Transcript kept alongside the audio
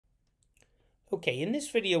Okay, in this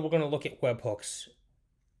video, we're going to look at webhooks.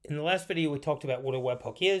 In the last video, we talked about what a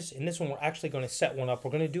webhook is. In this one, we're actually going to set one up.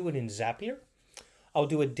 We're going to do it in Zapier. I'll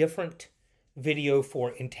do a different video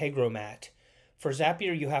for Integromat. For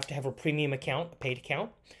Zapier, you have to have a premium account, a paid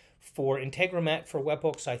account. For Integromat, for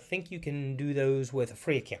webhooks, I think you can do those with a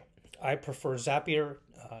free account. I prefer Zapier.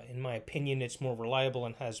 In my opinion, it's more reliable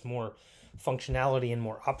and has more functionality and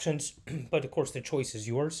more options. But of course, the choice is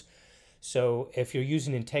yours. So if you're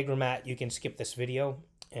using Integromat, you can skip this video.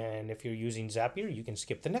 And if you're using Zapier, you can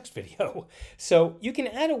skip the next video. So you can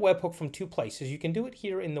add a webhook from two places. You can do it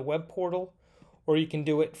here in the web portal, or you can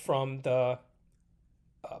do it from the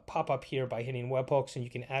pop-up here by hitting webhooks, and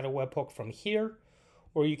you can add a webhook from here,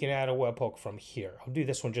 or you can add a webhook from here. I'll do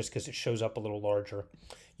this one just because it shows up a little larger.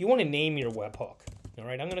 You want to name your webhook. All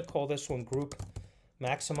right, I'm going to call this one Group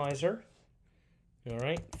Maximizer. All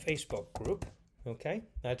right, Facebook group. Okay,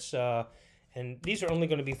 that's and these are only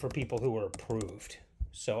going to be for people who are approved.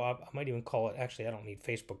 So I might even call it, actually I don't need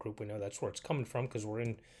Facebook group, we know that's where it's coming from because we're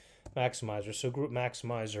in Maximizer. So Group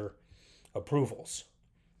Maximizer approvals.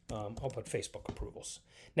 I'll put Facebook approvals.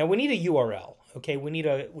 Now we need a URL, okay? We need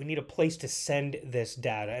a place to send this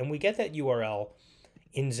data, and we get that URL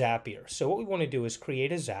in Zapier. So what we want to do is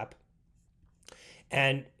create a Zap,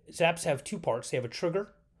 and Zaps have two parts. They have a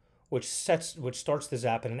trigger, which starts the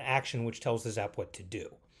Zap, and an action, which tells the Zap what to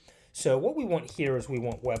do. So what we want here is we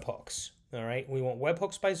want webhooks. All right, we want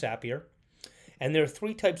webhooks by Zapier, and there are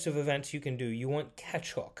three types of events you can do. You want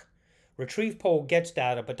catch hook. Retrieve poll gets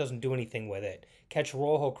data but doesn't do anything with it. Catch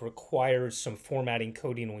raw hook requires some formatting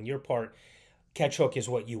coding on your part. Catch hook is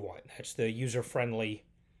what you want. That's the user-friendly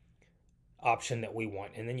option that we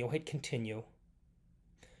want. And then you'll hit continue.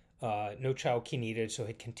 No child key needed, so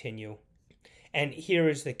hit continue. And here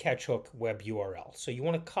is the catch hook web URL. So you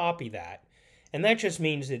want to copy that. And that just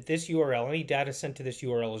means that this URL, any data sent to this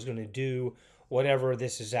URL is going to do whatever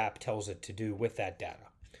this Zap tells it to do with that data.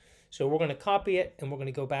 So we're going to copy it, and we're going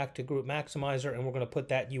to go back to Group Maximizer, and we're going to put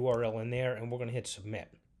that URL in there, and we're going to hit submit.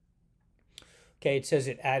 Okay, it says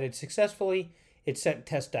it added successfully. It sent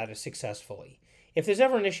test data successfully. If there's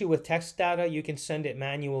ever an issue with text data, you can send it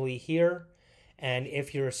manually here. And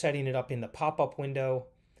if you're setting it up in the pop-up window,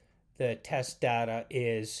 the test data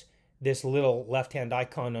is this little left-hand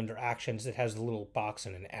icon under actions that has the little box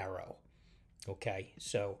and an arrow. Okay,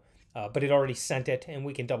 so, but it already sent it, and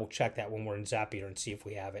we can double check that when we're in Zapier and see if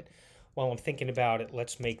we have it. While I'm thinking about it,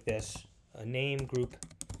 let's make this a name, Group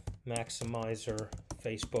Maximizer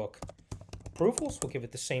Facebook approvals. We'll give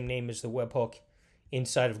it the same name as the webhook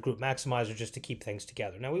inside of Group Maximizer just to keep things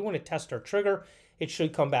together. Now we want to test our trigger. It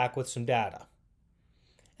should come back with some data.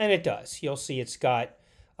 And it does. You'll see it's got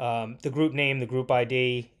the group name, the group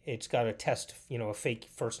ID. It's got a test, a fake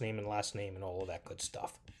first name and last name and all of that good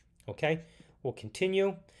stuff. Okay, we'll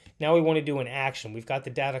continue. Now we want to do an action. We've got the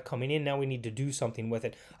data coming in. Now we need to do something with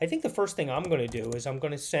it. I think the first thing I'm going to do is I'm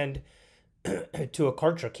going to send to a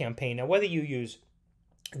Kartra campaign. Now, whether you use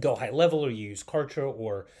Go High Level or you use Kartra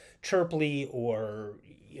or Chirply or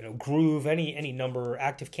Groove, any number,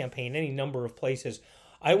 Active Campaign, any number of places,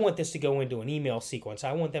 I want this to go into an email sequence.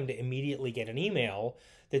 I want them to immediately get an email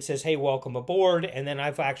that says, hey, welcome aboard. And then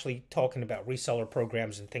I've actually talking about reseller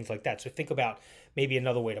programs and things like that. So think about maybe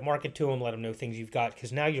another way to market to them, let them know things you've got,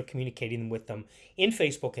 because now you're communicating with them in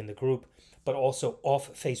Facebook in the group, but also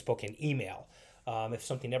off Facebook in email. If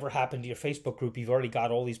something ever happened to your Facebook group, you've already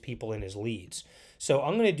got all these people in as leads. So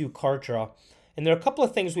I'm going to do Kartra. And there are a couple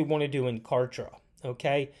of things we want to do in Kartra.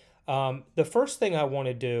 Okay. The first thing I want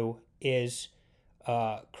to do is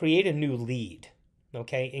create a new lead.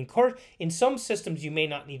 Okay, in some systems you may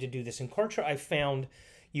not need to do this. In Kartra, I found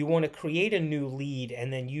you want to create a new lead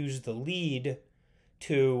and then use the lead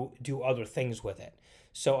to do other things with it.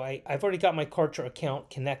 So I've already got my Kartra account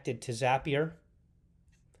connected to Zapier,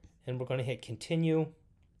 and we're going to hit continue.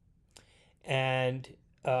 And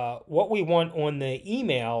what we want on the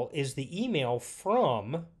email is the email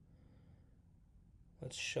from,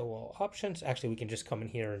 let's show all options. Actually, we can just come in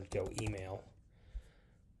here and go email.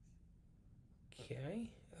 Okay,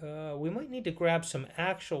 we might need to grab some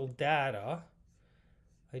actual data.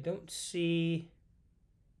 I don't see,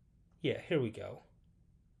 yeah, here we go.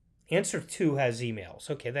 Answer 2 has emails.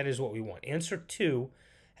 Okay, that is what we want. Answer 2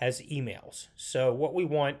 has emails. So what we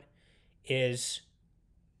want is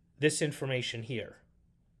this information here.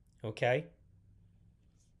 Okay,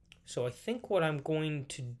 so I think what I'm going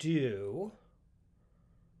to do,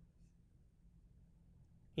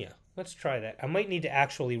 yeah, let's try that. I might need to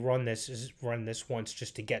actually run this once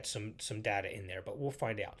just to get some data in there, but we'll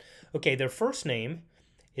find out. Okay, their first name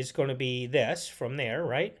is going to be this from there,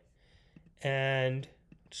 right? And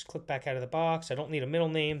just click back out of the box. I don't need a middle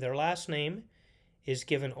name. Their last name is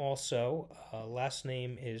given also. Last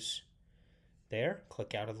name is there.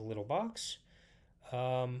 Click out of the little box.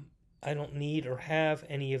 I don't need or have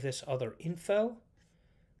any of this other info.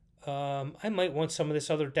 I might want some of this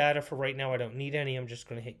other data. For right now, I don't need any. I'm just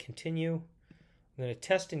going to hit continue. I'm going to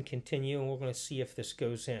test and continue, and we're going to see if this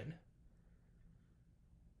goes in.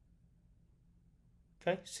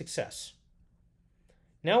 Okay, success.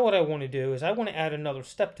 Now what I want to do is I want to add another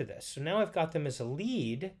step to this. So now I've got them as a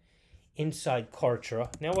lead inside Kartra.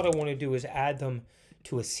 Now what I want to do is add them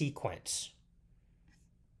to a sequence.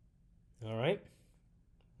 All right.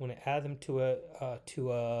 I want to add them to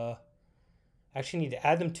a actually need to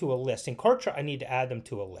add them to a list. In Kartra, I need to add them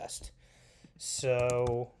to a list.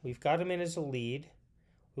 So we've got them in as a lead.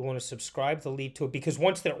 We want to subscribe the lead to it because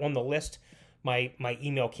once they're on the list, my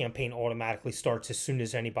email campaign automatically starts as soon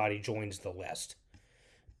as anybody joins the list.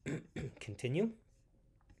 Continue.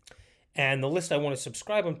 And the list I want to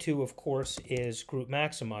subscribe them to, of course, is Group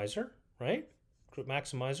Maximizer, right? Group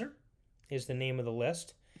Maximizer is the name of the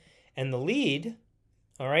list. And the lead,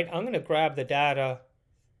 all right, I'm going to grab the data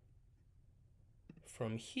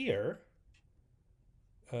from here.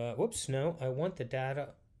 Whoops, no, I want the data.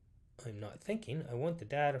 I'm not thinking. I want the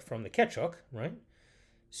data from the Catchhook, right?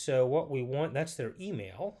 So what we want, that's their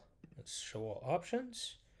email. Let's show all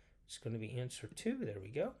options. It's going to be answer 2. There we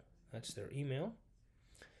go. That's their email.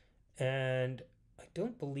 And I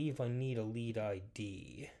don't believe I need a lead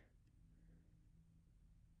ID.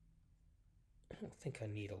 I don't think I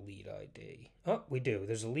need a lead ID. Oh, we do.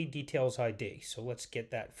 There's a lead details ID. So let's get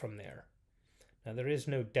that from there. Now there is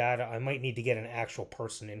no data. I might need to get an actual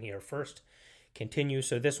person in here first. Continue.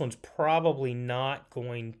 So this one's probably not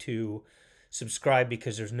going to subscribe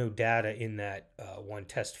because there's no data in that one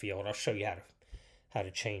test field. I'll show you how to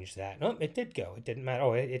change that. No, it did go. It didn't matter.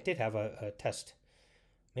 Oh, it did have a test.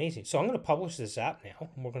 Amazing. So I'm going to publish this app now,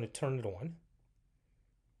 and we're going to turn it on.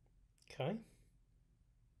 Okay.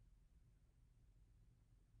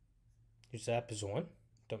 Your app is on.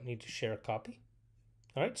 Don't need to share a copy.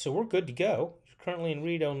 All right, so we're good to go. You're currently in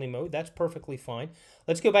read-only mode. That's perfectly fine.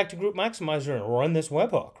 Let's go back to Group Maximizer and run this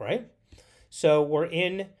webhook, right? So we're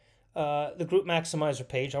in the Group Maximizer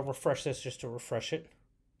page. I'll refresh this just to refresh it.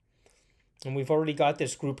 And we've already got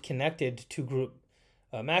this group connected to Group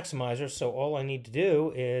Maximizer, so all I need to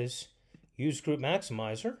do is use Group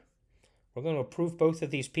Maximizer. We're going to approve both of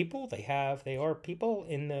these people. They are people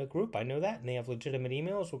in the group. I know that, and they have legitimate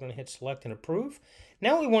emails. We're going to hit select and approve.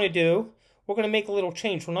 Now what we want to do, we're going to make a little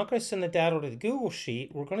change. We're not going to send the data to the Google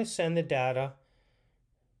Sheet. We're going to send the data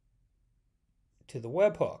to the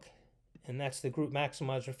webhook, and that's the Group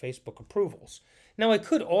Maximizer Facebook approvals. Now I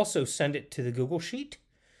could also send it to the Google Sheet.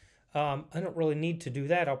 I don't really need to do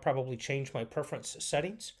that. I'll probably change my preference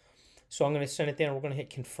settings. So I'm going to send it there, and we're going to hit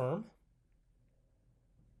confirm.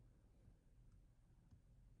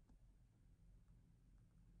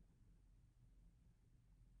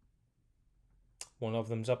 One of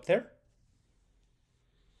them's up there.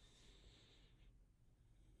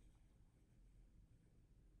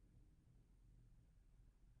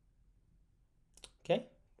 Okay,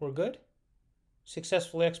 we're good.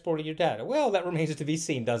 Successfully exported your data. Well, that remains to be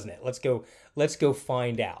seen, doesn't it? Let's go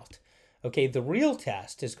find out. Okay, the real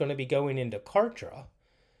test is going to be going into Kartra,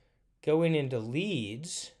 going into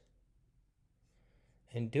leads,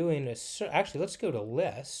 and doing a actually let's go to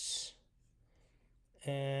lists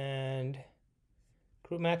and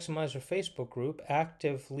Group Maximizer Facebook group.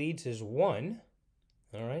 Active leads is 1.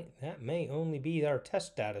 All right, that may only be our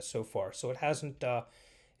test data so far, so it hasn't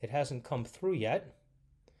come through yet.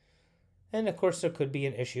 And of course, there could be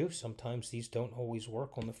an issue. Sometimes these don't always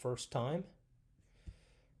work on the first time.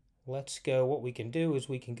 Let's go. What we can do is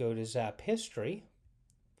we can go to Zap History,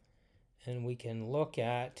 and we can look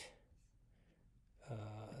at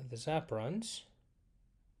the Zap runs.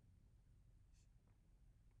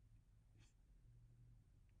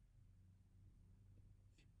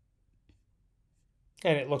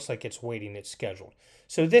 And it looks like it's waiting. It's scheduled.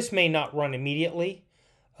 So this may not run immediately.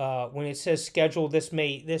 When it says schedule, this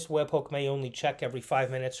webhook may only check every 5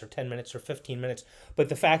 minutes or 10 minutes or 15 minutes. But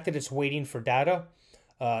the fact that it's waiting for data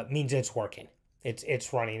means it's working.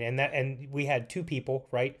 It's running. And we had 2 people,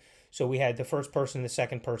 right? So we had the first person, the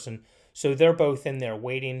second person. So they're both in there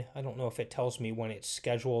waiting. I don't know if it tells me when it's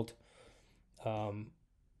scheduled.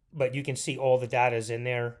 But you can see all the data is in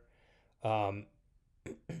there.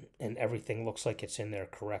 And everything looks like it's in there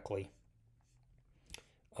correctly.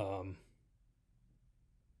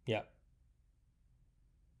 Yeah.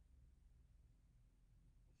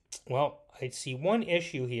 Well, I see one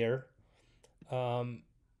issue here. The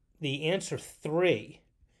answer 3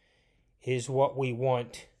 is what we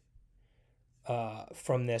want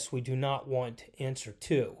from this. We do not want answer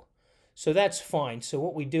 2. So that's fine. So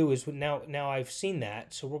what we do is now I've seen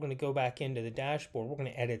that. So we're going to go back into the dashboard. We're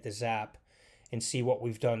going to edit the zap and see what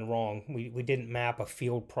we've done wrong. We didn't map a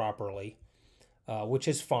field properly, which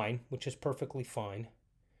is fine, which is perfectly fine.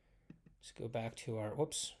 Let's go back to our,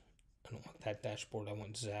 whoops, I don't want that dashboard. I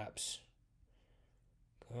want zaps.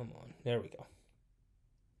 Come on. There we go.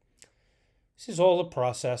 This is all a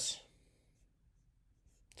process.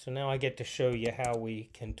 So now I get to show you how we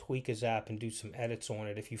can tweak a zap and do some edits on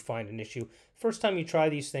it if you find an issue. First time you try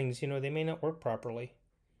these things, you know, they may not work properly.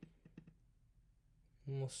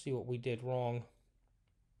 And we'll see what we did wrong.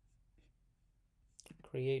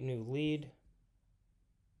 Create new lead.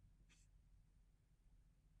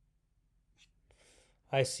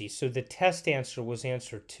 I see. So the test answer was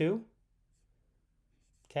answer 2.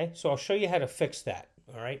 Okay, so I'll show you how to fix that.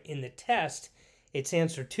 All right, in the test, it's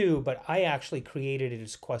answer 2, but I actually created it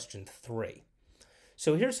as question 3.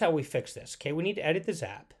 So here's how we fix this. Okay, we need to edit the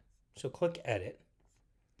zap. So click edit.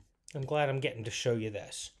 I'm glad I'm getting to show you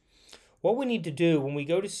this. What we need to do when we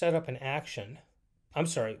go to set up an action,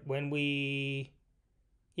 set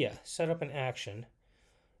up an action.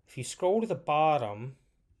 If you scroll to the bottom,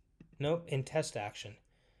 nope, in test action.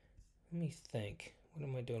 Let me think. What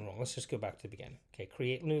am I doing wrong? Let's just go back to the beginning. Okay,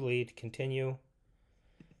 create new lead, continue.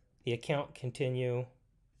 The account, continue.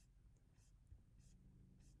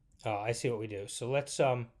 Oh, I see what we do. So let's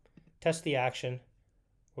test the action.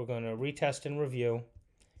 We're going to retest and review.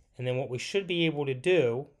 And then what we should be able to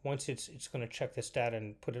do, once it's going to check this data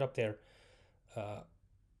and put it up there. Now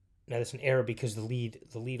there's an error because the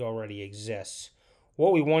lead already exists.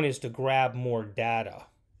 What we want is to grab more data.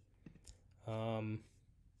 I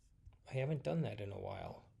haven't done that in a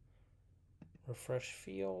while. Refresh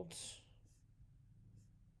fields.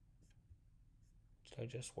 Did I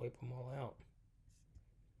just wipe them all out?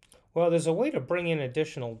 Well, there's a way to bring in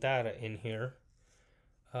additional data in here.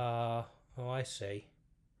 Oh, I see.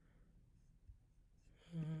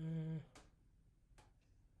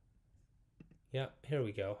 Yeah, here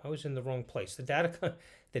we go. I was in the wrong place. The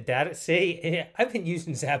data, see, I've been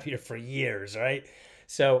using Zapier for years, right?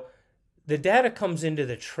 So the data comes into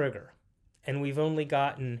the trigger, and we've only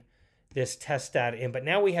gotten this test data in, but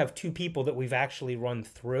now we have 2 people that we've actually run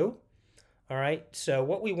through. All right, so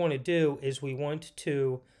what we want to do is we want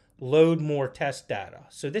to load more test data.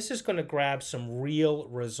 So this is going to grab some real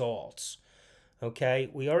results. Okay,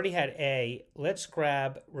 we already had A. Let's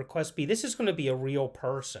grab request B. This is going to be a real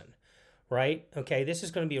person, right? Okay, this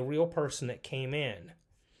is going to be a real person that came in.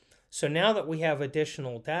 So now that we have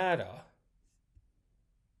additional data,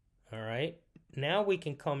 all right, now we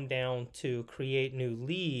can come down to create new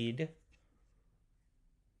lead,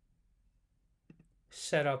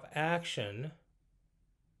 set up action,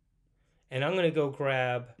 and I'm going to go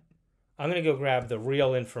grab the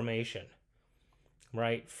real information,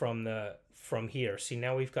 right, from here. See,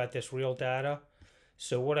 now we've got this real data.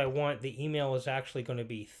 So what I want, the email is actually going to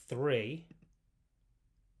be 3,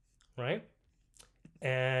 right?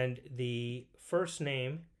 And the first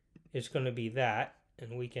name is going to be that,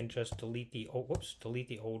 and we can just delete the old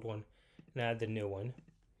one and add the new one.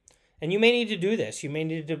 And you may need to do this. You may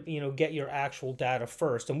need to, get your actual data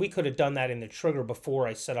first. And we could have done that in the trigger before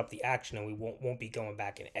I set up the action, and we won't be going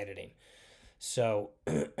back and editing. So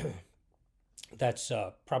that's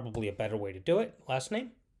probably a better way to do it. Last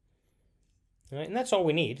name. All right, and that's all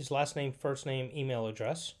we need is last name, first name, email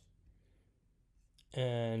address.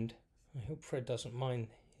 And I hope Fred doesn't mind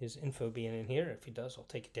his info being in here. If he does, I'll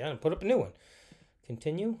take it down and put up a new one.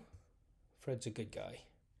 Continue. Fred's a good guy.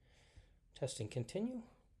 Testing, continue.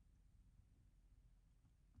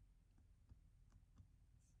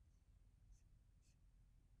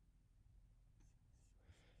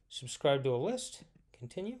 Subscribe to a list,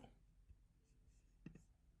 continue.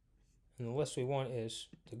 And the list we want is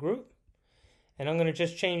the group. And I'm going to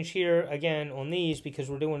just change here again on these because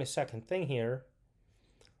we're doing a second thing here.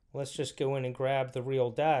 Let's just go in and grab the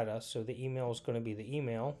real data. So the email is going to be the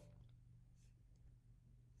email.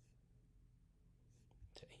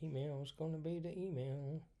 The email is going to be the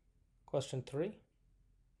email. Question 3.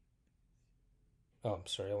 Oh, I'm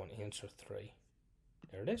sorry, I want answer 3.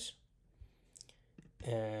 There it is.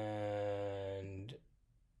 And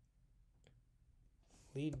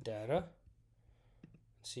lead data.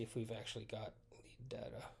 Let's see if we've actually got lead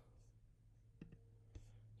data.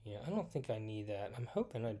 Yeah, I don't think I need that. I'm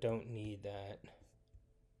hoping I don't need that. I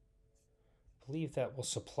believe that will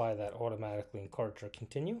supply that automatically in Kartra.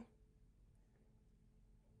 Continue.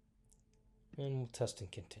 And we'll test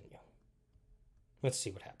and continue. Let's see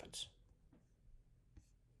what happens.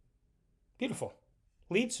 Beautiful.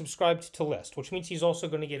 Lead subscribed to list, which means he's also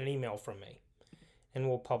going to get an email from me. and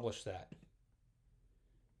we'll publish that.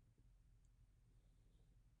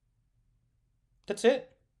 That's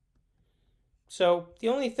it. So the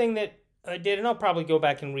only thing that I did, and I'll probably go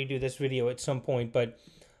back and redo this video at some point, but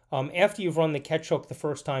after you've run the catch hook the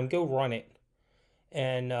first time, go run it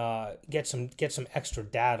and get some extra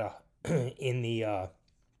data in the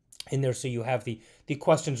in there, so you have the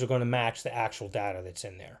questions are going to match the actual data that's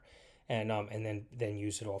in there, and then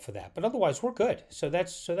use it all for that. But otherwise, we're good. So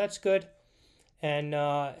that's good. And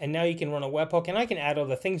now you can run a webhook, and I can add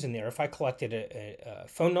other things in there. If I collected a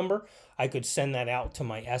phone number, I could send that out to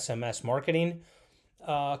my SMS marketing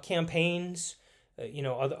campaigns.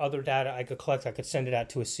 Other data I could collect. I could send it out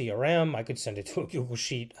to a CRM. I could send it to a Google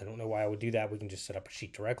Sheet. I don't know why I would do that. We can just set up a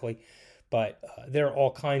sheet directly. But there are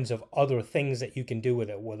all kinds of other things that you can do with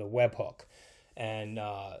a webhook. And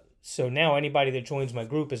so now anybody that joins my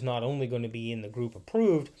group is not only going to be in the group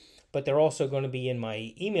approved, but they're also going to be in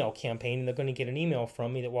my email campaign, and they're going to get an email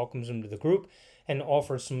from me that welcomes them to the group and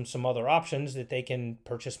offers some other options that they can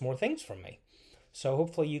purchase more things from me. So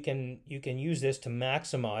hopefully you can use this to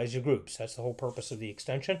maximize your groups. That's the whole purpose of the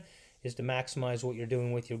extension, is to maximize what you're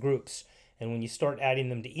doing with your groups. And when you start adding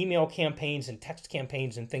them to email campaigns and text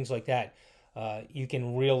campaigns and things like that, you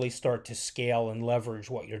can really start to scale and leverage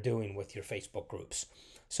what you're doing with your Facebook groups.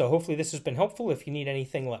 So hopefully this has been helpful. If you need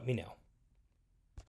anything, let me know.